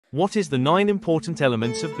What is the 9 important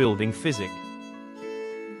elements of building physics?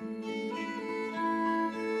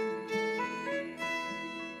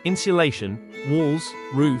 Insulation, walls,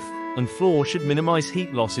 roof, and floor should minimize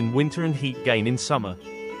heat loss in winter and heat gain in summer.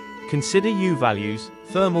 Consider U values,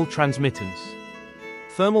 thermal transmittance.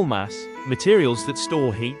 Thermal mass, materials that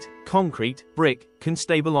store heat, concrete, brick, can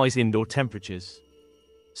stabilize indoor temperatures.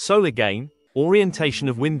 Solar gain, orientation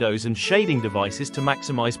of windows and shading devices to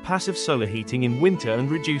maximize passive solar heating in winter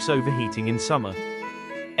and reduce overheating in summer.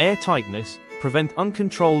 Air tightness, prevent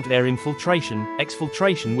uncontrolled air infiltration,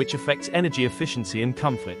 exfiltration, which affects energy efficiency and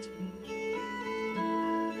comfort.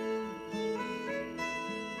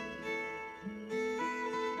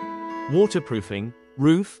 Waterproofing,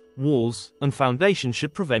 roof, walls, and foundation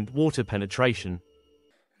should prevent water penetration.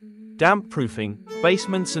 Damp proofing,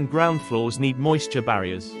 basements and ground floors need moisture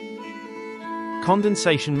barriers.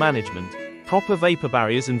 Condensation management, proper vapor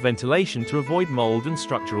barriers and ventilation to avoid mold and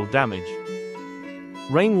structural damage.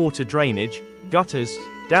 Rainwater drainage, gutters,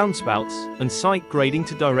 downspouts, and site grading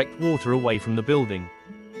to direct water away from the building.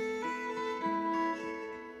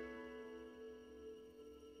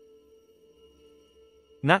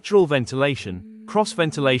 Natural ventilation, cross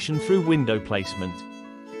ventilation through window placement.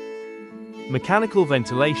 Mechanical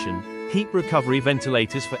ventilation, heat recovery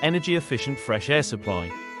ventilators for energy efficient fresh air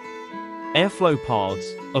supply. Airflow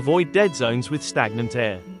paths, avoid dead zones with stagnant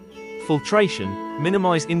air. Filtration,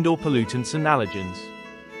 minimize indoor pollutants and allergens.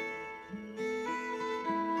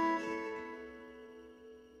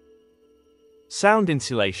 Sound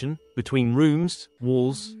insulation, between rooms,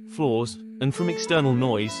 walls, floors, and from external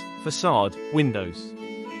noise, facade, windows.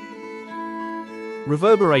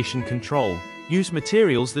 Reverberation control, use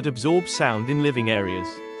materials that absorb sound in living areas.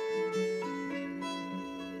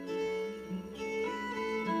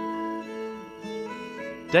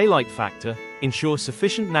 Daylight factor, ensure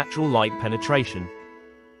sufficient natural light penetration.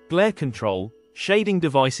 Glare control, shading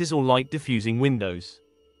devices or light diffusing windows.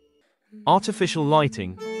 Artificial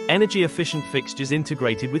lighting, energy efficient fixtures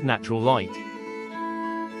integrated with natural light.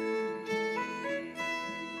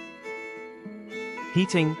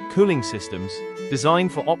 Heating, cooling systems,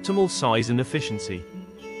 designed for optimal size and efficiency.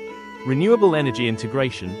 Renewable energy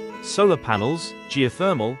integration, solar panels,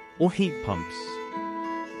 geothermal, or heat pumps.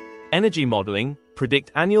 Energy modeling,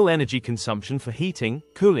 predict annual energy consumption for heating,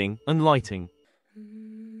 cooling, and lighting.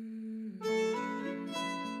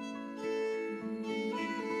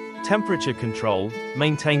 Temperature control,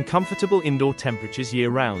 maintain comfortable indoor temperatures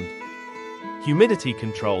year-round. Humidity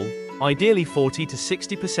control, ideally 40 to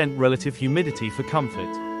 60% relative humidity for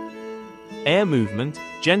comfort. Air movement,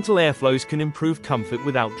 gentle airflows can improve comfort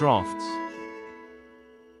without drafts.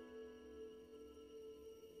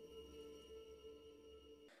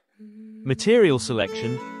 Material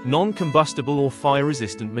selection, non-combustible or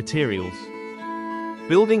fire-resistant materials.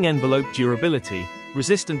 Building envelope durability,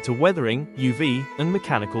 resistant to weathering, UV, and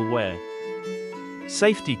mechanical wear.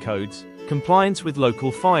 Safety codes, compliance with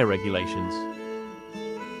local fire regulations.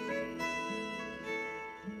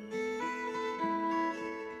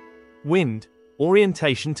 Wind,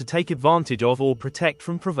 orientation to take advantage of or protect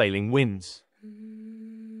from prevailing winds.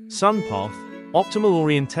 Sun path, optimal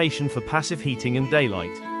orientation for passive heating and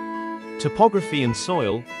daylight. Topography and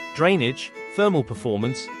soil, drainage, thermal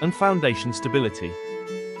performance, and foundation stability.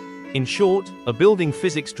 In short, a building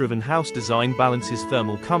physics-driven house design balances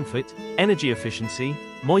thermal comfort, energy efficiency,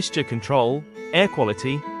 moisture control, air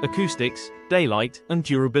quality, acoustics, daylight, and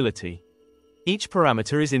durability. Each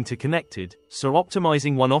parameter is interconnected, so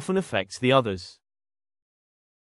optimizing one often affects the others.